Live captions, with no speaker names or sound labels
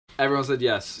Everyone said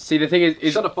yes. See, the thing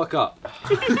is shut the fuck up.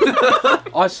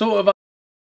 I sort of.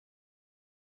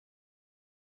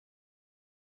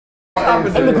 On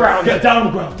the ground, get down on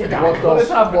the ground, get down. What is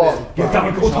happening? Get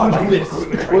down, what time like this?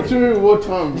 What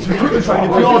time? Fucking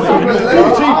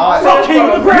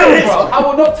the ground! I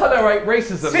will not tolerate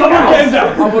racism. Someone get him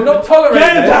down! I will not tolerate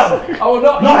Get him this. down! I will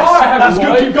not. Nice! That's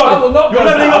good, keep going! I will not. You're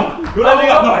leveling up! You're leveling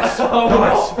up! Nice!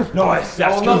 Nice! Nice!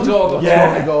 That's good! I will not draw the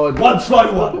yeah! God. One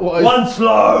slow one! One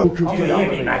slow! You hear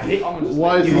me, maggot?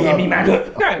 Why is you hear me,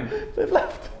 maggot? They've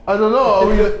left. I don't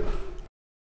know.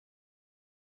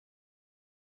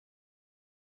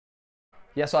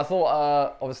 Yeah, so I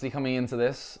thought, obviously coming into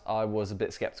this, I was a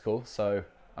bit skeptical. So,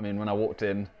 I mean, when I walked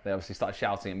in, they obviously started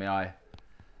shouting at me. I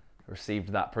received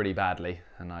that pretty badly,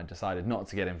 and I decided not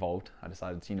to get involved. I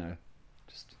decided, you know,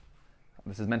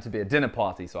 this is meant to be a dinner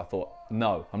party, so I thought,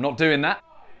 no, I'm not doing that.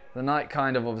 The night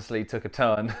kind of obviously took a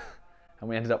turn, and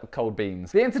we ended up with cold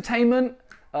beans. The entertainment,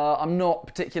 I'm not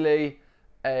particularly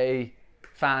a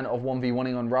fan of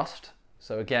 1v1ing on Rust.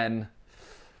 So again,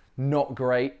 not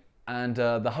great. And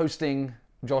the hosting,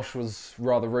 Josh was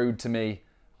rather rude to me.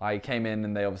 I came in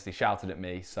and they obviously shouted at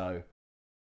me, so...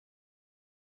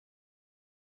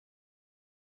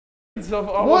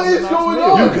 What is going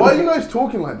on? Why are you guys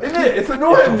talking like that? Isn't it? It's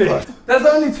annoying me. There's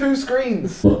only 2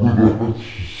 screens.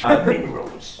 Mini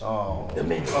rolls. Oh. The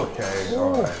mini rolls. Okay,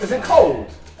 alright. Is it cold?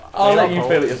 I'll let you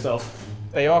feel it yourself.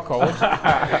 They are cold.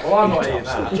 Well, I'm not eating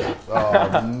that.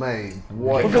 Oh, mate.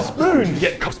 What? With a spoon.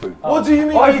 Get a spoon. What do you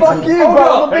mean? Oh, fuck you,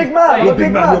 bro. I'm a big man. I'm a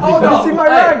big man. Hold Have on. you seen my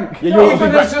rank?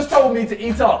 Ethan has just told me to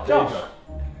eat up.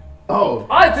 Oh.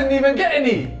 I didn't even get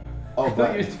any. Oh,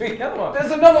 but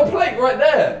There's another plate right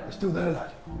there. It's still there,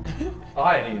 lad.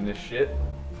 I ain't eating this shit.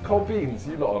 Cold beans,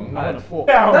 you lot are mad.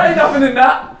 Down. There ain't nothing in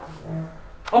that.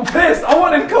 I'm pissed. I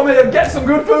want him to come here and get some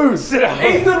good food. Sit down.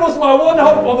 Ethan was my one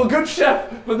hope of a good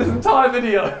chef for this entire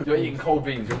video. You're eating cold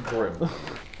beans, you're grim.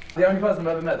 The only person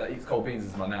I've ever met that eats cold beans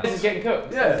is my nan. This is getting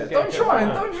cooked. Yeah, don't try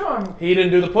and. He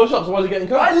didn't do the push-ups, why is he getting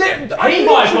cooked? He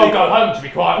might as well go home, to be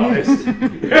quite honest. You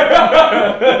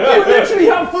literally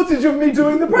have footage of me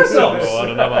doing the press-ups. I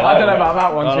don't know about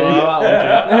that one, Chief.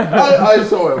 I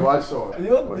saw him.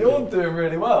 You're doing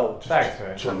really well. Thanks,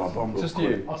 man. Check my bum. Just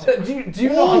you. Do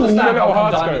you not understand how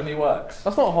hard diamond works?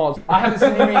 That's not hard. I haven't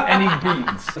seen you eat any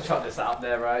beans. Let's chuck this out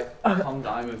there, right? Come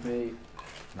dine with me.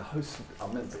 The hosts are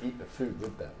meant to eat the food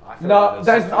with them. No,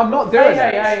 I'm not doing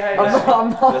it. Hey. I'm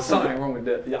not. There's something wrong with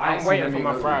it. I'm waiting for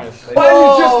my fries. Why are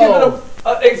you just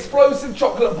giving an explosive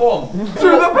chocolate bomb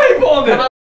through the paper on it?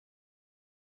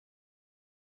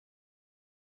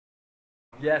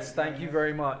 Yes, thank you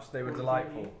very much. They were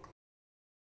delightful.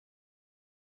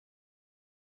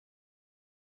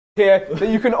 Here that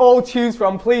you can all choose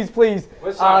from. Please,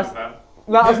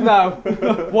 let us know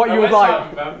what you would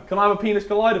like. Can I have a penis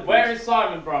collider, please? Where is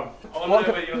Simon, bruv? I want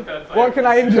to know what you're going to say. What can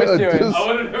I interest you in? I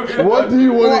want to know What do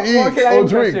you want to What eat can I or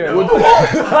interest drink? you in? Wait,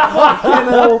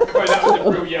 that was a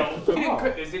real yell. You didn't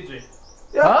cook this, did you?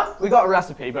 Yeah. Huh? We got a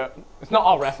recipe, but it's not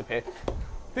our recipe.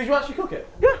 Did you actually cook it?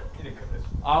 Yeah. You didn't cook this.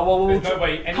 Well, There's no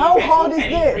way How hard is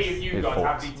any this? 3 of you guys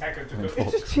have the technique to cook It's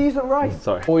this. just cheese and rice.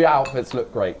 Sorry. All your outfits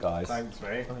look great, guys. Thanks,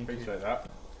 mate. I appreciate that.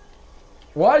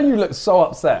 Why do you look so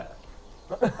upset?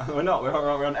 we're not.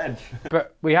 We're on edge.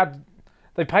 But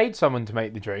they paid someone to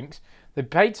make the drinks. They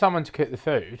paid someone to cook the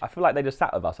food. I feel like they just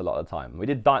sat with us a lot of the time. They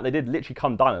did literally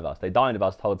come dine with us. They dined with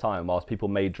us the whole time whilst people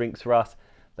made drinks for us.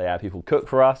 They had people cook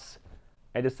for us.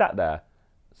 They just sat there.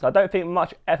 So I don't think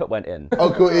much effort went in.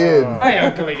 Uncle Ian. Hey,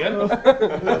 Uncle Ian.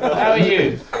 How are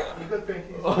you? Good, thank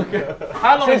you. Okay.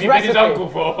 How long have you been his uncle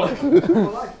for?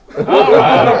 Oh,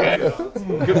 right,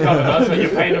 okay. Good cover, that's what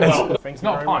you're paying him well. It's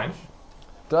not pint.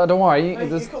 Don't worry,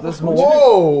 there's more.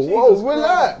 Whoa,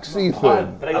 relax,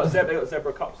 Ethan. But they got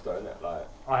zebra cups though, innit? Like,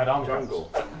 I had arm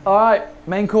jungle. Alright,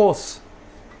 main course.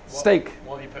 Steak.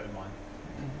 What have you put in mine?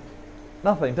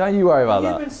 Nothing, don't you worry about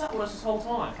You've that. been sat with us this whole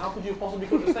time. How could you possibly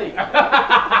cook the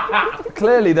steak?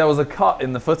 Clearly there was a cut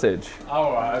in the footage.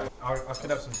 Alright. I could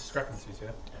have some discrepancies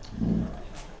here.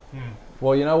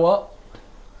 Well, you know what?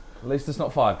 At least it's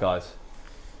not Five Guys.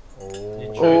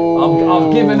 Oh,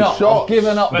 I've given up. shots. I've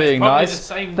given up But being it's probably nice. the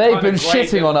same They've kind been of grade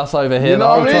shitting of- on us over here You the know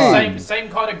whole what I mean? time. Same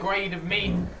kind of grade of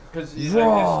meat, because this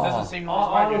doesn't seem like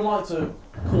I would Wagyu. like to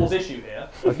cause issue here.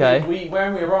 Okay.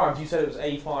 When we arrived, you said it was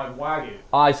A5 Wagyu.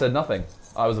 I said nothing.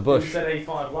 I was a You bush. said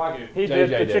A5 Wagyu. He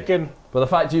did the chicken. But the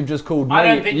fact you've just called I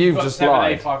don't me, think you've got just 7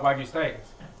 lied. A5 Wagyu steaks.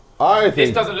 I This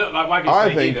think doesn't look like Wagyu I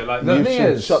steak think either. Like, The you thing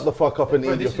should is- shut the fuck up and eat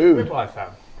this your is food. ribeye, fam.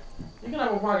 You can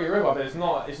have a Wagyu ribeye, but it's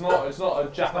not a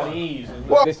Japanese.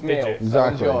 What? This meal. Digit.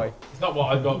 Exactly. Enjoy. It's not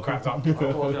what I got cracked up.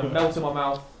 Melt in my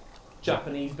mouth.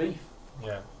 Japanese beef.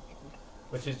 Yeah.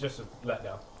 which is just a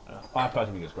letdown. I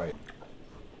personally think it's great.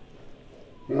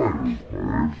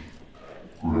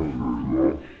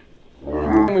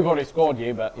 We've already scored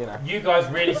you, but you know. You guys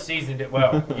really seasoned it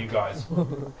well, you guys.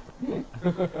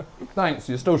 Thanks,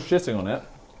 you're still shitting on it.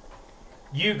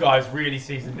 You guys really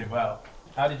seasoned it well.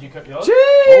 How did you cook yours?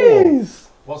 Jeez!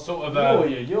 What sort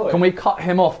of... Can we cut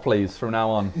him off, please, from now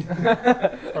on?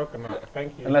 Coconut,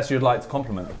 thank you. Unless you'd like to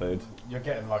compliment the food. You're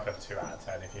getting like a 2 out of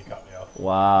 10 if you cut me off.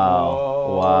 Wow.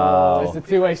 Oh, Wow. It's a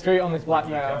two-way street on this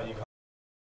blackmail. You can't.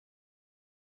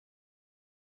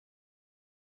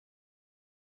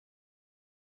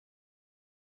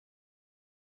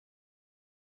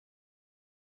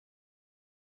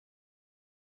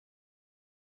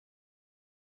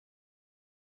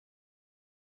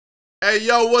 Hey,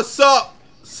 yo, what's up?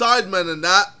 Sideman and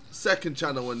that. Second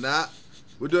channel and that.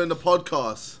 We're doing the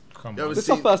podcast. Come You on. ever This is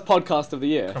our seen- first podcast of the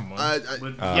year. Come on.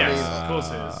 Yes, of course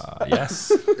it is.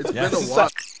 Yes. It's been a while.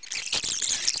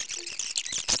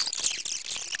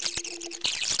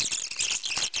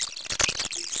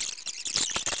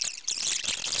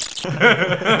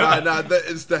 nah,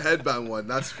 it's the headband one.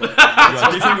 That's fine.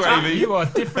 Different gravy. You are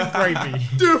different gravy.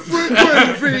 Different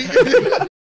gravy.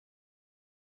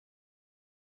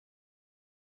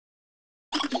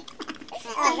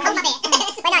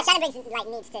 Well, no, Shannon Briggs like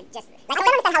needs to just. Like, I don't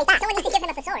understand how he's that. Someone needs to give him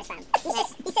a thesaurus, fam. He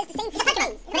says the same thing.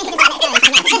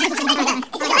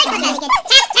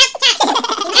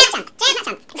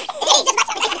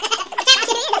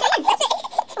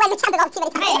 When the champ of too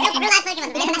many times. Real life Pokemon,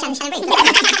 but it's not Shannon Briggs.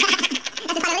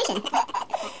 That's a violation.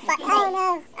 But, oh no.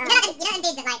 You know them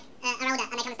dudes that like are older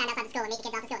and they come and stand outside the school and meet the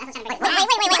kids after school? That's what Shannon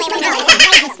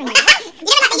Briggs.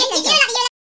 Wait.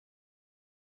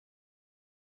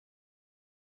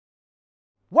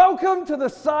 Welcome to the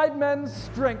Sidemen's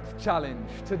Strength Challenge.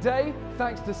 Today,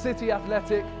 thanks to City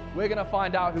Athletic, we're going to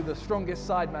find out who the strongest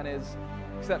sideman is.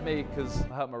 Except me, because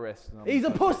I hurt my wrist. He's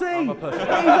a pussy! I'm a pussy. He's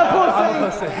a pussy! I'm a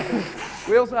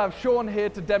pussy. We also have Sean here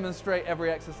to demonstrate every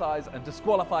exercise and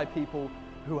disqualify people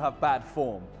who have bad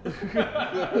form.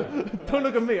 Don't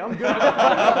look at me, I'm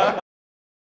good.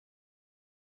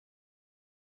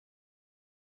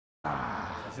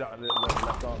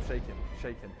 Left arm shaking.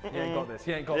 He ain't got this.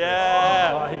 He ain't got this.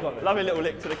 Yeah. Oh, he got this. Lovely little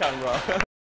lick to the camera.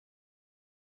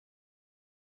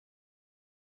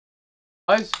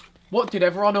 Guys, what did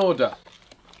everyone order?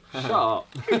 Shut up.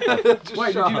 Wait,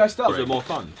 did you guys start? Was it more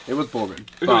fun? It was boring.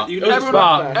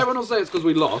 Everyone will say it's because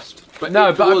we lost, but No,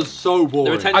 it but was so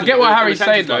boring. I get what Harry's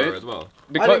saying though, as well.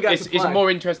 because it's a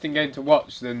more interesting game to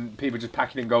watch than people just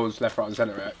packing in goals left, right, and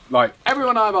centre. Right? Like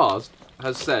Everyone I've asked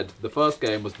has said the first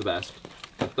game was the best,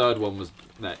 the third one was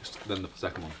next, then the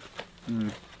second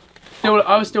one.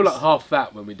 I was still like half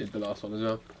that when we did the last one as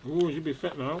well. Ooh, you'd be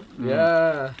fit now.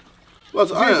 Yeah. Well,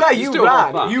 To be fair, you still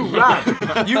ran. got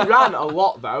that. You ran a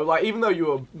lot though. Like even though you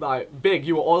were like big,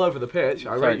 you were all over the pitch.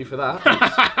 I rate you for that.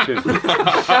 Cheers.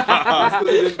 That's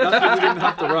because we didn't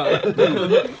have to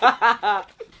run.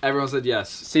 Everyone said yes.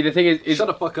 See, the thing is Shut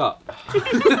the fuck up.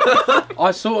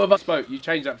 I sort of spoke. You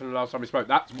changed that from the last time we spoke.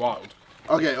 That's wild.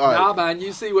 Okay, alright. Nah, man,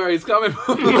 you see where he's coming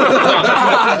from. You're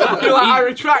like, I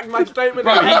retract my statement.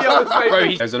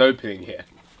 There's an opening here.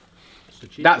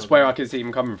 That's where I can see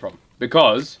him coming from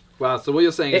because Wow, so what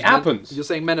you're saying it happens. You're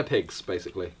saying men are pigs,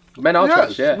 basically. Men are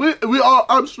trash. Yeah. We are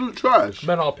absolute trash.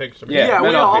 Men are pigs. Yeah, men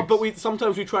we are, pigs. but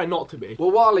sometimes we try not to be. Well,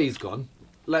 while he's gone,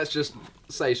 let's just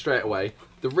say straight away,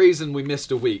 the reason we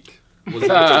missed a week was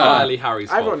entirely Harry's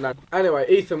fault. Everyone knows. Anyway,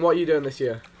 Ethan, what are you doing this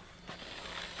year?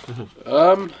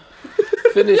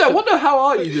 Finish. Yeah, what the hell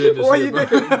are you doing this What are year, you bro?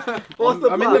 doing? What's the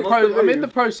plan? I'm in the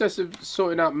process of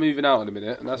sorting out moving out in a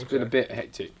minute, and that's been a bit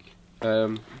hectic.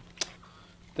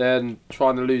 Then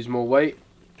trying to lose more weight,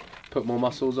 put more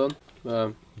muscles on.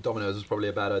 Domino's was probably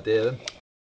a bad idea then.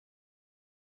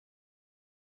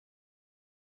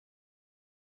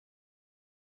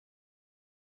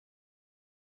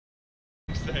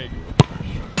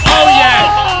 Oh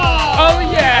yeah! Oh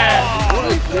yeah!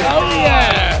 Oh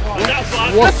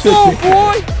yeah! Let's go,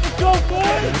 boy! Let's go,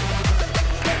 boy!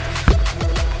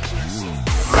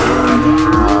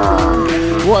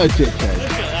 What a dickhead.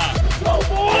 Look at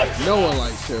that. No one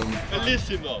likes him.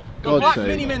 Bellissimo. God's Black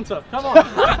sake. Miniminter, come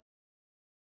on!